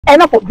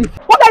Enough of this.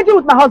 What do I do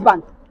with my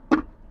husband?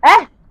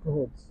 Eh?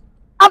 God.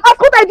 I'm asking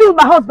what I do with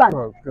my husband.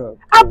 Oh, God.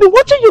 I've been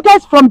watching you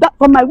guys from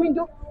my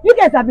window. You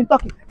guys have been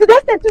talking. To the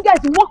extent you guys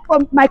walk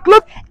from my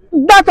clothes.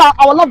 That's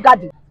our love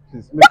garden.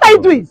 What are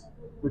you doing?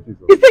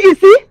 You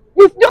see?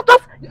 You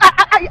just,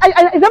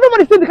 is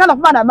everybody seeing the kind of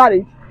man I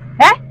married?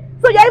 Eh?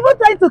 So you're even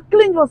trying to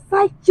clean your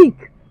side cheek.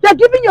 You're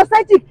giving your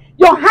side cheek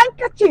your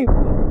handkerchief.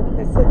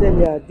 Like I said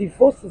earlier,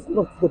 divorce is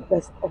not the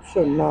best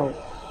option now.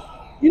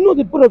 You know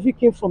the both of you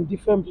came from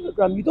different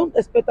backgrounds. You don't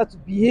expect her to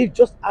behave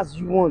just as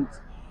you want.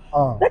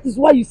 That is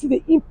why you see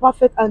the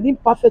imperfect and the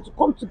imperfect to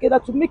come together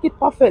to make it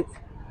perfect.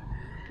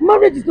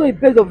 Marriage is not a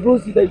bed of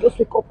roses that you just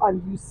wake up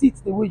and you see it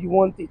the way you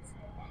want it.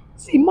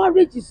 See,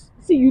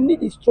 you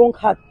need a strong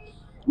heart.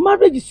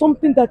 Marriage is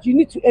something that you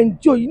need to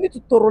enjoy, you need to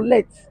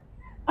tolerate.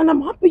 And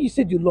I'm happy you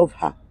said you love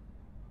her.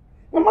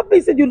 I'm happy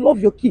you said you love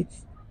your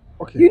kids.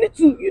 Okay. You need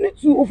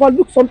to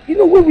overlook something. You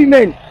know, we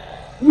women,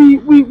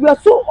 we are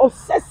so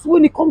obsessed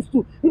when it comes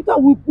to,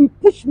 we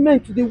push men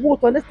to the wall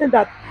to understand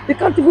that they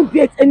can't even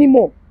bear it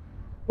anymore.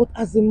 But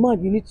as a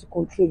man, you need to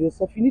control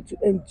yourself. You need to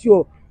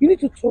endure. You need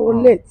to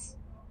tolerate.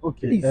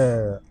 Okay,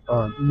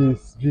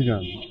 Miss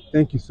Vivian,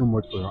 thank you so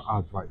much for your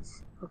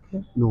advice.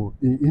 Okay. No,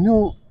 you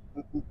know,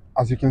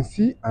 as you can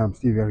see, I am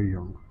still very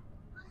young.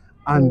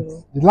 And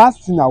the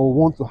last thing I would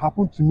want to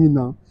happen to me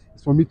now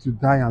is for me to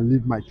die and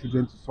leave my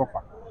children to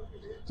suffer.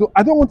 So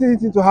I don't want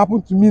anything to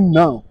happen to me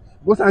now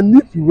because I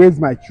need to raise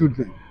my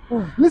children.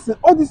 Listen,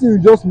 all this thing you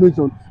just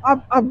mentioned,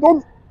 I've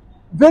done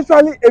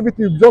virtually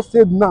everything you just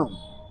said now.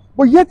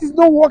 But yet it's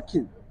not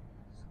working.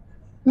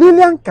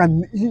 Lillian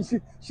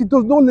she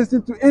does not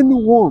listen to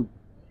anyone.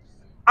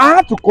 I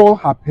had to call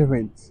her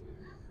parents.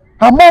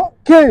 Her mom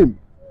came.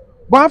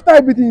 But after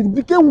everything, it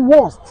became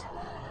worse.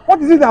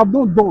 What is it I've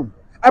not done?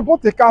 I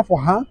bought a car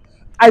for her.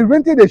 I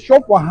rented a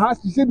shop for her.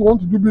 She said she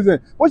wants to do business.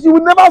 But she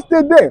will never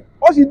stay there.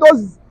 All she does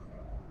is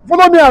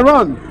follow me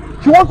around.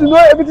 She wants to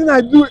know everything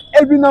I do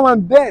every now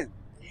and then.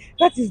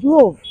 That is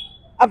love.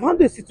 I've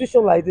handled a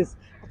situation like this.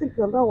 I think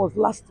that was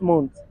last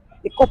month.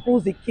 The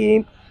couples, they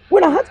came.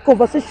 When I had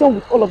conversation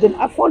with all of them,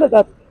 I found out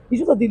that it's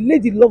just that the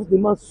lady loves the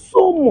man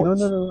so much.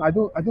 No. I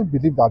don't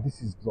believe that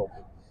this is love.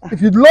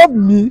 If you love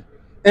me,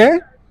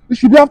 you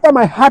should be after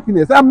my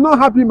happiness. I'm not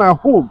happy in my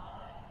home.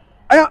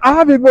 I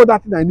have every other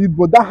thing I need,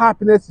 but that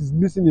happiness is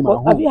missing in my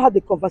home. Have you had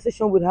a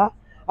conversation with her?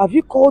 Have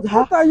you called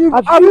her?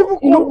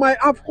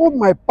 I've called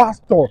my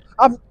pastor.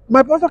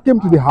 My pastor came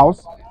to the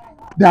house.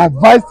 They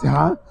advised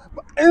her.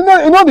 You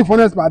know the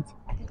funniest part?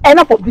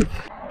 Enough of this.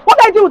 What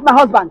do I do with my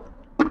husband?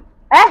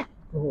 Eh?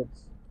 God.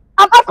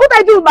 I'm asking what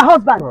I do with my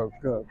husband. Oh,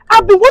 God.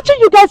 I've been watching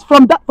you guys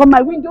from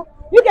my window.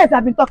 You guys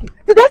have been talking.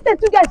 To the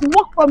extent you guys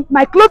walk from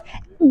my clothes.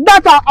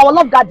 That's our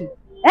love garden.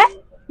 Eh?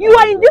 You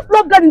are in this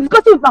love garden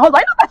discussing with my husband.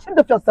 Are you not ashamed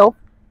of yourself?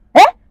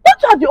 Eh?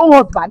 Don't you have your own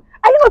husband?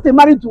 Are you not a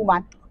married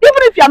woman?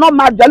 Even if you are not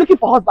married, you are looking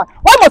for a husband.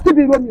 Why must it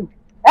be Romeo?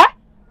 Eh?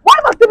 Why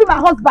must it be my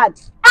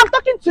husband? I'm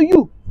talking to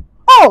you.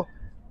 Oh,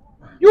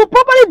 you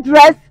properly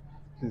dress.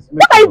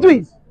 What are you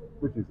doing?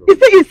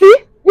 You see?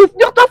 Is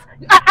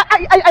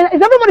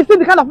everybody seeing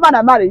the kind of man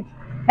I married?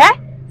 Eh?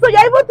 So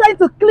you're even trying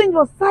to clean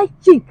your side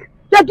cheek.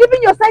 You're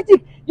giving your side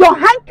cheek your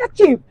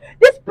handkerchief,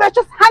 this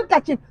precious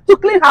handkerchief, to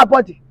clean her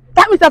body.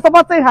 That means you're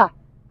supporting her.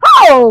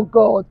 Oh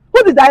God,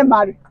 who did I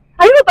marry?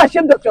 Are you not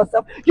ashamed of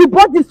yourself? You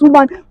brought this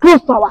woman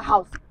close to our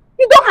house.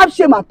 You don't have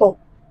shame at all.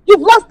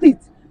 You've lost it.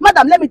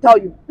 Madam, let me tell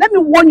you. Let me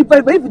warn you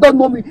very well. If you don't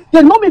know me,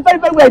 you know me very,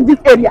 very well in this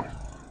area.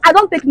 I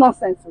don't take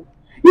nonsense.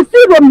 You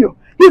see Romeo,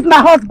 he's my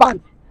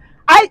husband.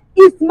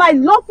 He's my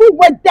lawful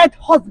wedded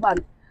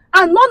husband.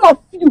 And none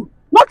of you,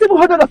 not even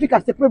 100 of you,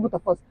 can separate both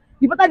of us.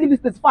 You better leave this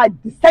place before I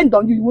descend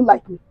on you. You won't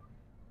like me.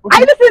 Okay. Are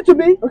you listening to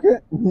me? Okay,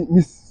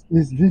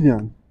 Miss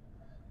Vivian,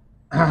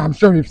 I'm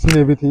sure you've seen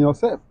everything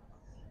yourself.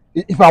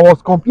 If I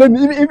was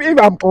complaining, if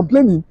I'm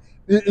complaining,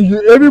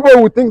 everybody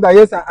would think that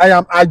yes,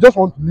 I just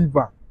want to leave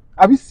her.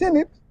 Have you seen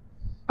it?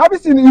 Have you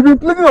seen it? You've been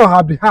pleading on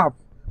her behalf.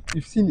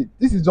 You've seen it.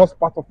 This is just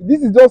part of it.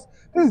 This is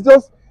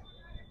just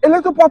a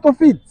little part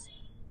of it.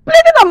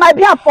 Pleading on my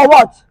behalf for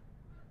what?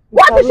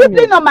 What is she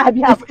pleading on my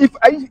behalf? If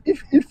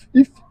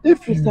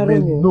you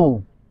will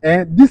know,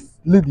 this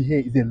lady here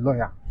is a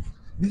lawyer.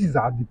 This is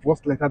her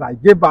divorce letter that I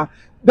gave her.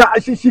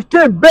 That she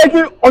came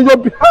begging on your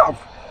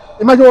behalf.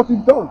 Imagine what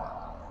you've done.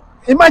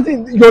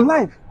 Imagine your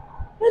life.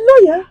 A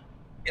lawyer?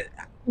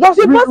 Just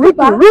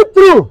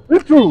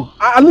read through.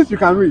 At least you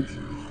can read.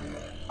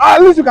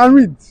 At least you can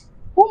read.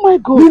 Oh my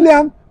God.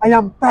 Lillian, I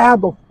am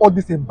tired of all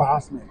this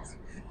embarrassment.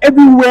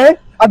 Everywhere,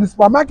 at the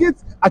supermarket,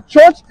 at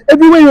church,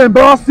 everywhere you're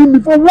embarrassing me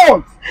for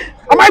what?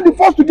 Am I the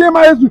first to get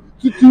married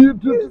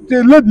to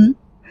a lady?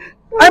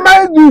 I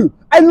married you.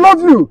 I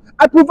love you.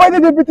 I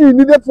provided everything you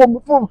needed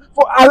for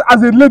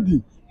as a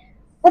lady.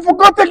 But for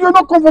God's sake, you're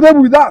not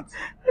comfortable with that.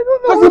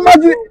 Just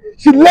imagine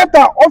she left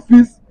her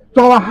office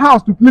to our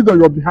house to plead on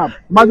your behalf.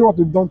 Imagine what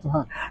we've done to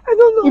her. I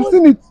don't know. You've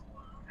seen it.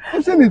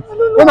 You've seen it.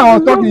 When I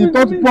was talking, you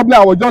thought probably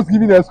I was just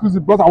giving an excuse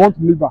because I want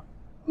to leave her.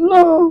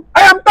 No.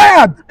 I am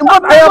tired.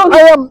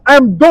 I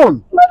am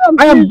done. Madam,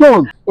 I am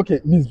done.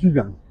 Okay, Miss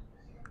Vivian,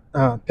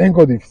 Thank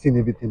God you've seen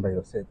everything by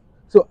yourself.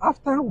 So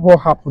after what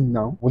happened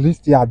now, will you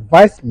still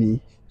advise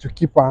me to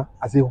keep her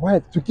as a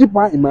wife, to keep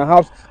her in my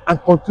house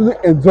and continue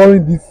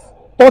enjoying this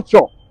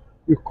torture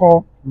we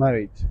call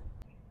marriage?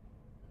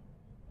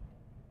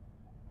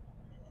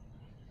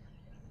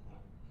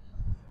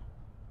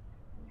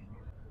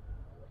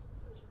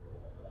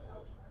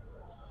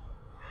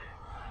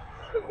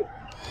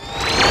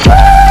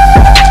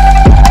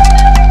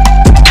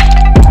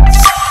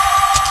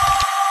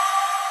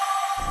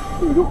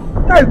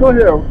 Guy is not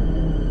here.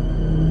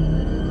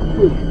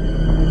 Wait.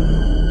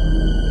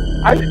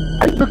 Are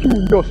you joking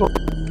with me or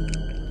something?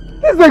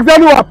 This is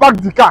exactly where I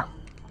parked the car.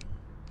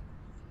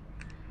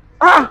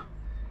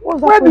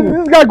 Where did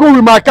this guy go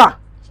with my car?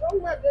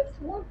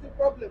 What's the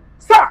problem?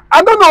 Sir,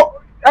 I don't know.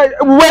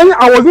 When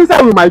I was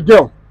inside with my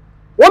girl,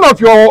 one of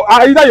your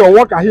either your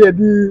worker here,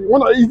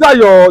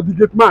 the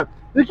gate man,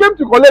 he came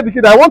to collect the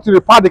key. I want to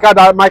repair the car.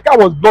 That my car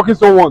was blocking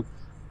someone.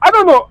 I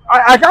don't know.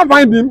 I can't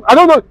find him. I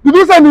don't know. Did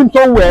you send him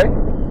somewhere?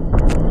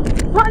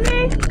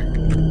 Honey!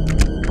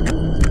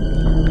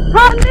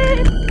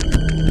 Honey!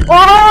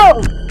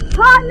 Oh!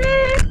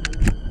 Honey!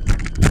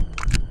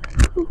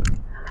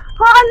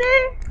 Honey!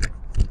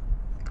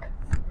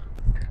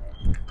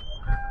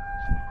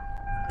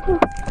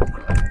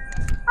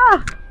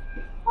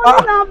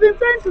 Honey, now I've been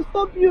trying to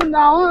stop you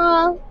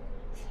now.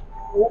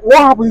 What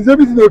happened? Is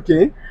everything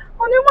okay?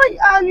 Honey,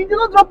 why you did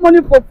not drop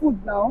money for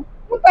food now?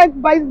 Won't I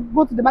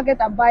go to the market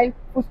and buy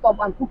food stuff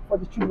and cook for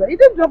the children? You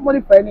didn't drop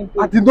money for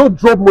anything. I did not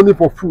drop money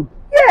for food.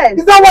 Yes.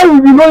 Is that why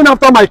you've been running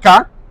after my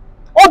car?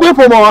 All the way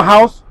from our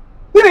house?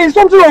 There is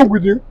something wrong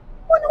with you?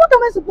 Honey, what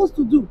am I supposed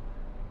to do?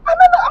 Am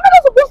I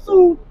not supposed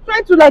to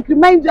try to like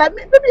remind you?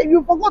 Maybe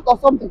you forgot or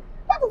something.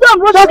 That is why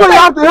I'm rushing.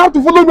 That's why you have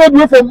to follow me all the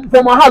way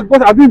from my house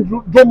because I didn't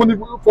drop money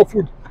for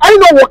food. Are you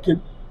not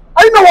working?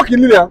 Are you not working,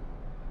 Lillian?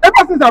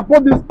 Ever since I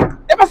bought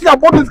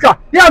this car,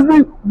 there has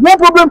been one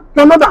problem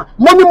to another.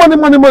 Money.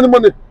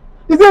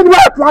 Is there any way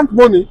I plant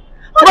money?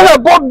 When I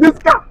bought this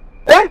car,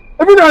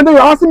 every now and then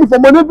you're asking me for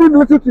money. Every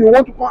little thing you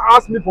want to come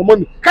ask me for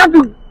money. Can't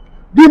you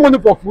give money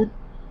for food?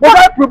 Must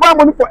I prepare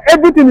money for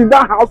everything in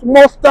that house?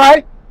 Must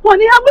I?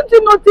 Honey, haven't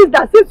you noticed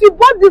that since you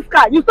bought this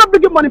car, you stopped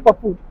bringing money for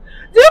food?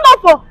 Do you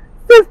know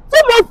since 2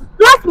 months,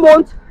 last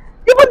month,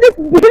 even this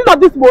beginning of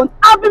this month,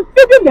 I've been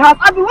feeding the house.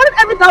 I've been running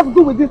everything has to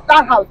do with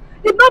that house.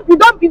 You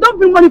don't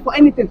bring money for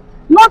anything.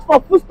 Not for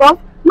food stuff,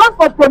 not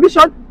for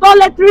provision,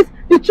 toiletries,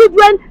 the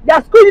children,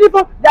 their school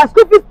uniform, their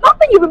school fees.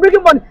 Nothing you've been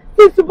bringing money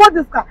since you bought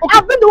this car. Okay.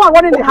 I've been the one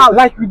running the house.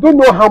 Like you don't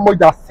know how much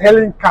they're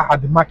selling car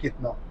at the market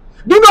now.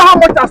 Do you know how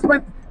much I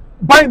spent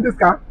buying this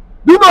car?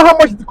 Do you know how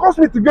much it cost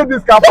me to get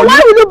this car for you?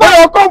 For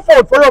your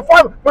comfort, for your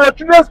family, for your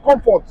children's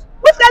comfort.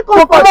 Which kind of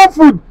comfort? For common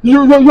food.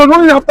 You're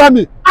running after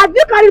me. When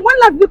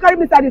last did you carry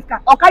me inside this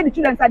car? Or carry the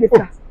children inside this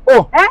car? I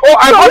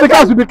bought the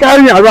car to be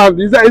carrying around.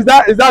 Is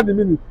that the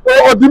meaning?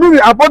 Or the meaning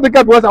I bought the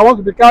car because I want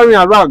to be carrying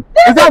around.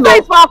 Is that not?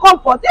 It's for our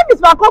comfort. If it's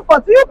for our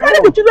comfort, you carry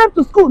the children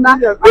to school now.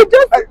 Yes, wait.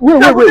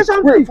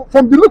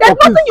 From the look there's of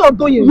this, nothing you're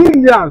doing.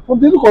 Lillian, from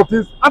the look of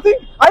this, I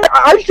think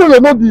are you sure you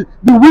know the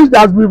wish that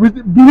has been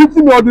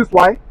bereaving me all this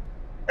while?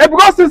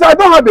 Because since I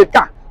don't have a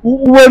car,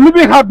 we were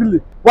living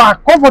happily, we are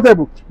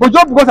comfortable. But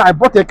just because I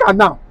bought a car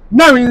now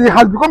it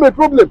has become a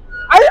problem.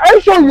 Are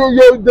you sure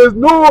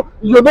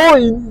you're not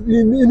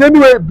in any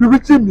way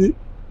bewitching me?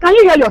 Can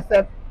you hear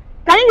yourself?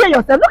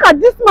 Look at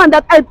this man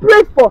that I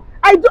prayed for.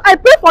 I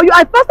prayed for you,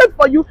 I fasted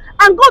for you,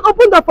 and God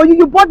opened up for you.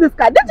 You bought this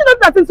car. Didn't you know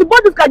that since you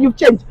bought this car, you've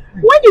changed?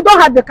 When you don't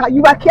have the car,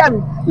 you are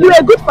caring. You are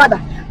a good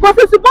father. But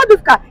since you bought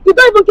this car, you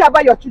don't even care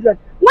about your children.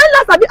 When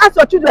last have you asked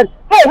your children,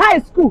 hey, how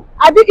is school?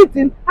 Have you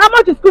eaten? How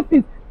much is school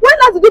fees? When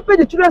last did you pay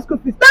the children's school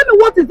fees? Tell me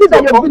what is it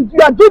that you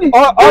are doing?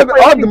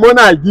 All the money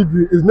I give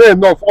you is not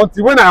enough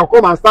until when I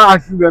come and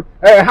start asking them,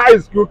 hey, how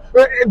is school?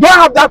 Do I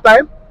have that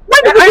time?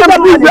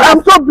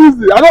 I'm so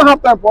busy. I don't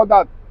have time for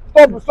that.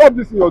 Stop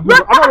this in your doing.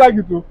 I don't like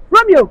it too.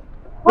 Romeo,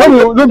 what?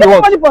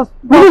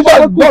 Please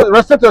just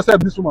respect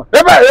yourself, this woman.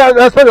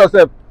 Respect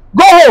yourself.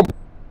 Go home.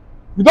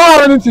 You don't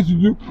have anything to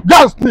do.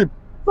 Go and sleep.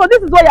 So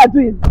this is what you are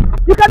doing.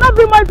 You cannot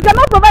bring money. You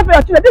cannot provide for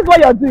your children. This is what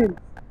you are doing.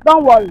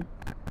 Don't worry.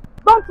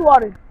 Don't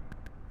worry.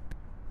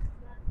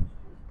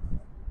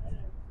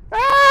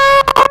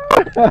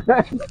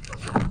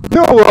 You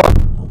know what?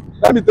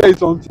 Let me tell you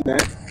something.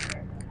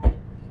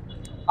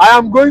 I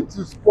am going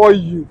to spoil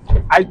you.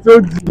 I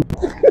told you.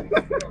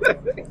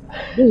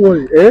 Don't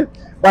worry,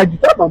 by the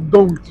time I'm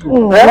done with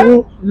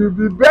you, you'll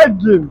be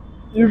begging.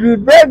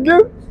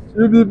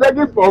 You'll be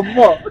begging for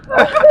more.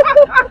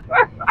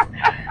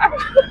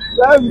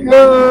 Let's go.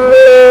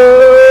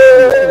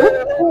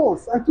 Of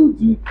course, I told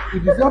you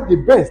deserve the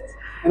best.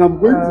 And I'm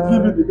going to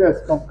give you the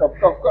best. Come.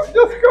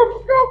 Just come.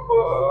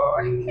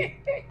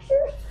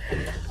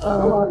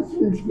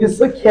 You're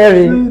so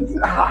caring.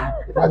 If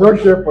I don't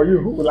care for you,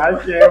 who will I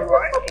care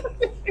for?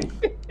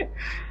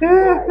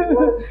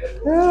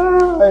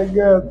 Oh my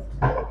God.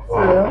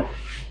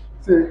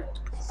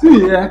 See,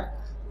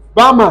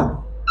 barman,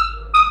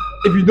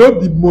 if you know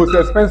the most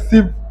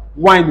expensive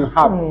wine you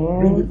have,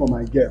 bring it for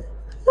my girl.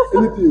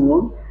 Anything you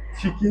want,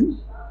 chicken,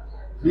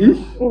 fish,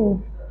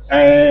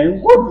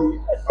 What?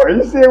 Are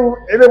you saying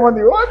anyone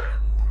you want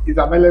is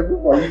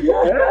available for you?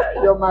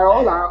 You're my all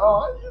and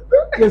all.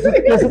 Yes,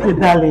 okay,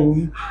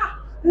 darling.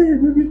 Hey,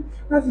 baby,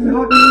 that's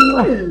how.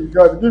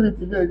 God, give it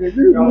to me again. Give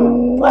it to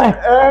me. My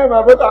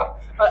brother,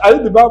 are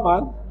you the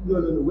barman? No.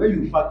 Where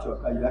you park your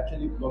car, you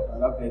actually block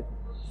another vehicle.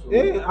 So,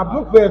 I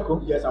blocked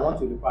vehicle. Yes, I want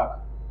to repark.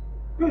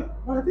 But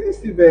I didn't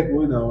see vehicle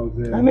when I was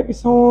there. And maybe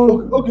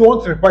someone. Okay, you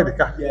want to repark the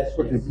car? Yes.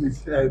 Okay, yes.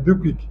 please, do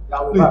quick.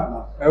 I will Please. back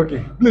now.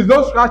 Okay, please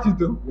don't scratch it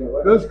though. Yeah,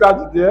 well, Don't scratch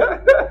it, yeah?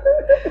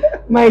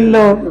 My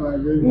love. My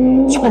baby.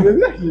 God,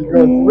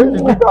 when you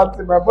do that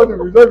thing, my body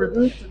will not be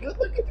doing it.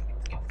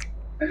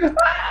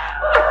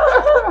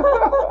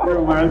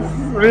 You're my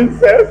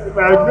princess,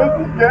 my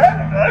baby girl.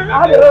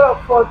 I don't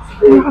have fun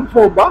today. You have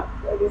fun, ba?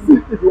 See,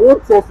 if you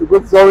want sauce to go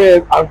to somewhere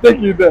else, I'll take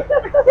you there.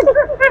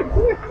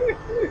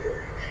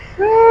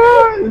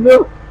 You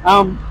know,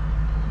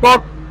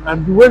 talk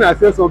and when I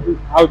say something,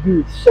 I'll do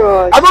it.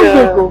 Sure, I don't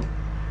think so.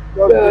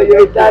 Sure,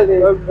 you're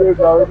darling.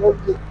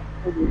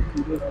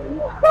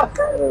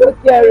 Don't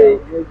carry.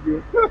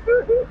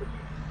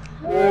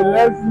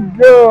 Let's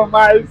go,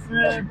 my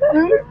sweet,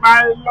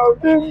 my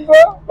loving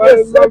girl, my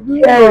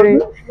loving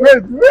girl.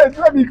 Wait,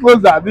 let me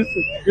close that. This,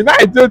 you know,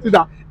 I told you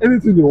that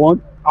anything you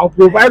want, I'll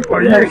provide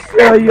for you.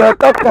 Sure, you're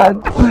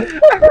talking.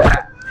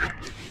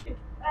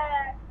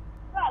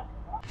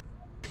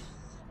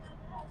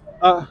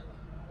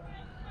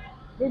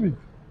 Baby,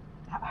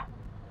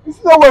 this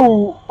is not where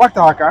we parked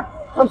our car.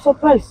 I'm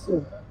surprised,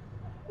 sir.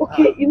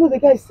 Okay, you know the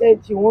guy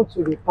said he wants to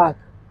repark.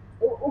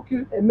 Oh,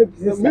 okay. And maybe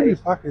this Maybe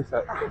it's parked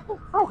inside.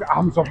 Okay,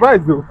 I'm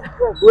surprised though.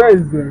 Where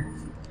is the?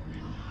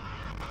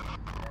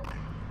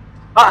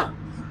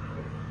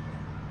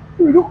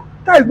 Wait, look,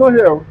 car is not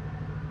here.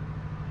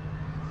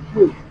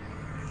 Wait.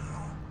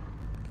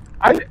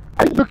 Are you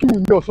joking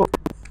with me or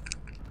something?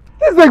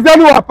 This is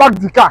exactly where I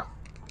parked the car.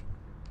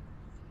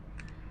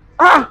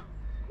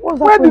 What's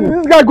Where did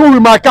happening? this guy go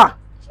with my car?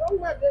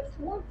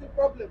 What's the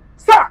problem?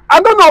 Sir, I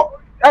don't know.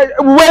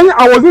 When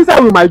I was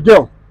inside with my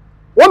girl,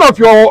 one of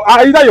your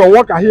either your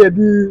worker here,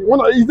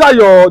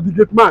 the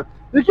gate man,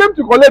 he came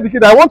to collect the key.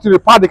 I want to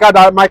repair the car.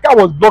 That my car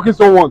was blocking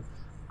someone.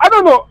 I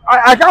don't know.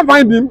 I can't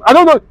find him. I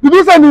don't know. Did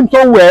you send him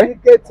somewhere? The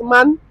gate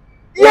man?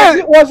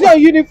 Yes. Was he on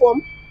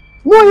uniform?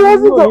 No, he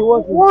wasn't. No, he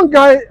wasn't. One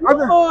guy.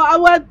 Oh,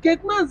 our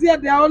gate mans here,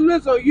 they are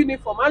always on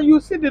uniform, and you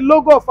see the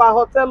logo of our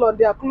hotel on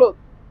their clothes.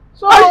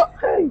 So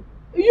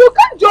you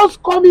can't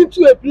just come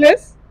into a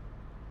place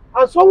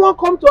and someone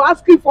come to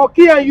ask you for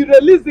key and you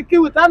release the key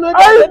without knowing.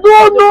 I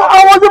don't know.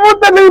 I was even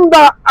telling him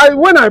that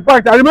when I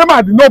parked, I remember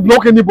I did not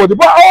block anybody.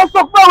 But I was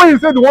surprised when he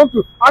said he want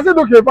to. I said,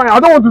 okay, fine. I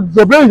don't want to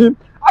disobey him.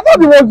 I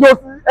thought he was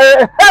just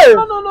hey.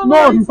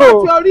 No. It's at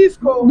your risk.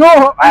 Oh.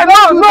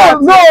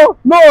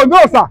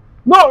 No, sir.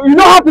 No, you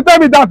don't have to tell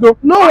me that though.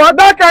 No,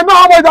 that car, I know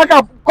how much that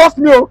car cost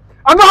me.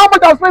 I know how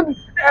much I spent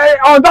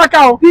on that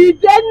car. Did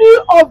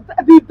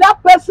that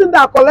person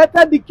that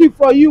collected the key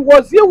for you,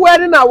 was he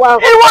wearing our?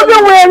 He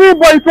wasn't wearing,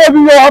 but it was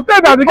in your hotel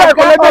that the guy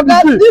collected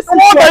the key.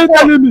 What are you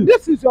telling me?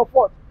 This is your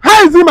fault.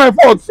 How is it my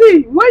fault?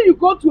 See, when you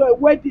go to a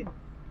wedding,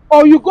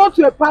 or you go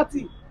to a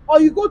party, or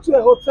you go to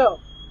a hotel,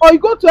 or you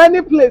go to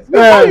any place,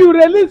 before you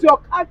release your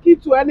car key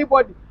to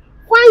anybody,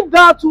 find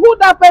out who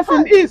that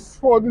person is.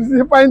 Oh, this is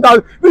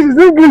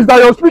English that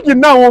you're speaking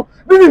now.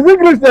 This is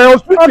English that you're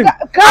speaking.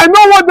 Okay, I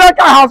know what that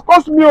car has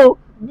cost me.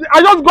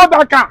 I just got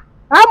that car.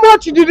 How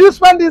much did you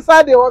spend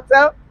inside the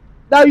hotel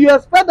that you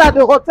expect that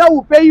the hotel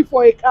will pay you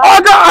for a car?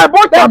 Okay, I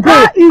bought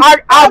champagne.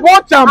 I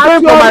bought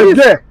champagne for my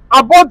girl.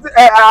 I bought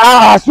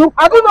soup.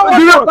 I don't know what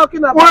you're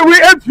talking about. We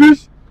ate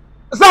fish.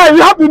 Sir,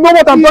 you have to know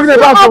what I'm talking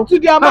about. Up to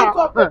the amount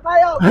of the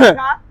tire of the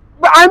car.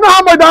 But I know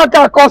how much that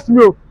car cost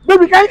me.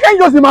 Baby, can you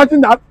just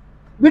imagine that?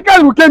 The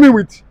guys we came in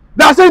with,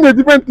 they are saying a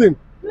different thing.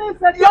 Please,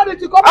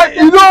 security, come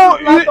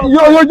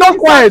you're just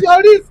quiet.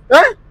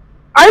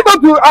 I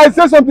thought I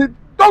said something.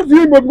 Talk to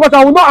him because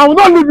I will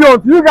not leave you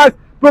until you guys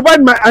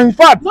provide my. In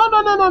fact, no.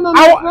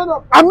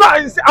 I'm not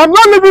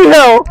leaving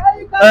here.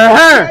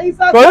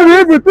 So if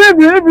you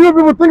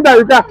people think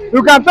that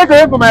you can take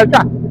away from my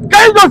car,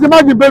 can you just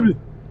imagine, baby,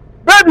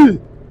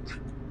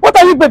 what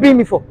are you babying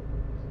me for?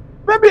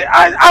 Baby,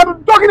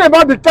 I'm talking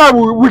about the car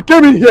we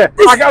came in here.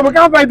 We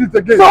can't find it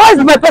again. So how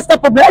is my personal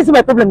problem? How is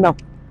my problem now?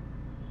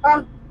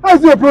 How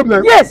is your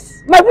problem?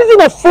 Yes, my reason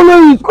of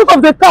following is because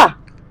of the car.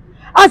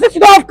 And since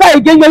you don't have car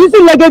again, you're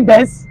using legged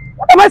Benz.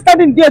 What am I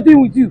standing there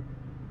doing with you?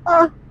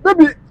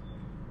 Baby,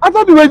 I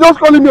thought you were just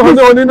calling me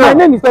honey now. My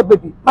name is not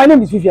baby. My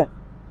name is Vivian.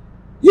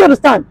 Do you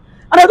understand?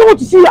 And I don't want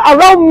to see you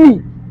around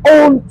me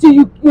until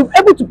you're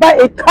able to buy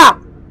a car.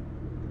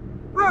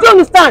 Do you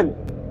understand?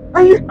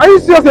 Are you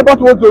serious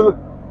about what to do?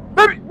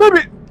 Baby,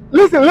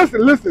 listen.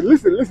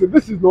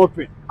 This is not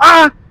fair.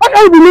 How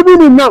can you be leaving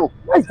me now?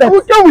 What's that?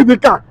 We came with the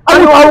car.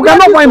 And we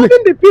cannot find it.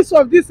 the peace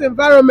of this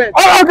environment.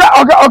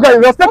 Okay.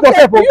 Respect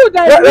yourself.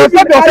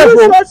 Are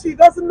you sure she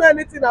doesn't know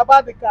anything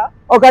about the car?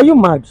 Okay, are you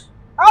mad?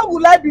 How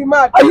will I be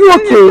mad? Are you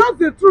okay? It's just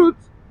the truth.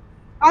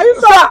 Are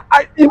you Sir,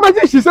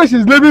 imagine she said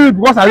she's leaving me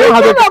because I don't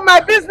have it's none of my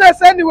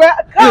business anyway.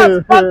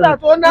 Can't pack that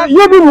owner.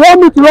 You people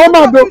want me to run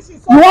mad though.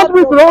 You want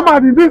me to run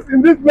mad in this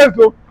place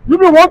though. You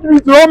people want me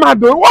to run mad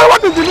though.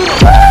 What is the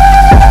meaning?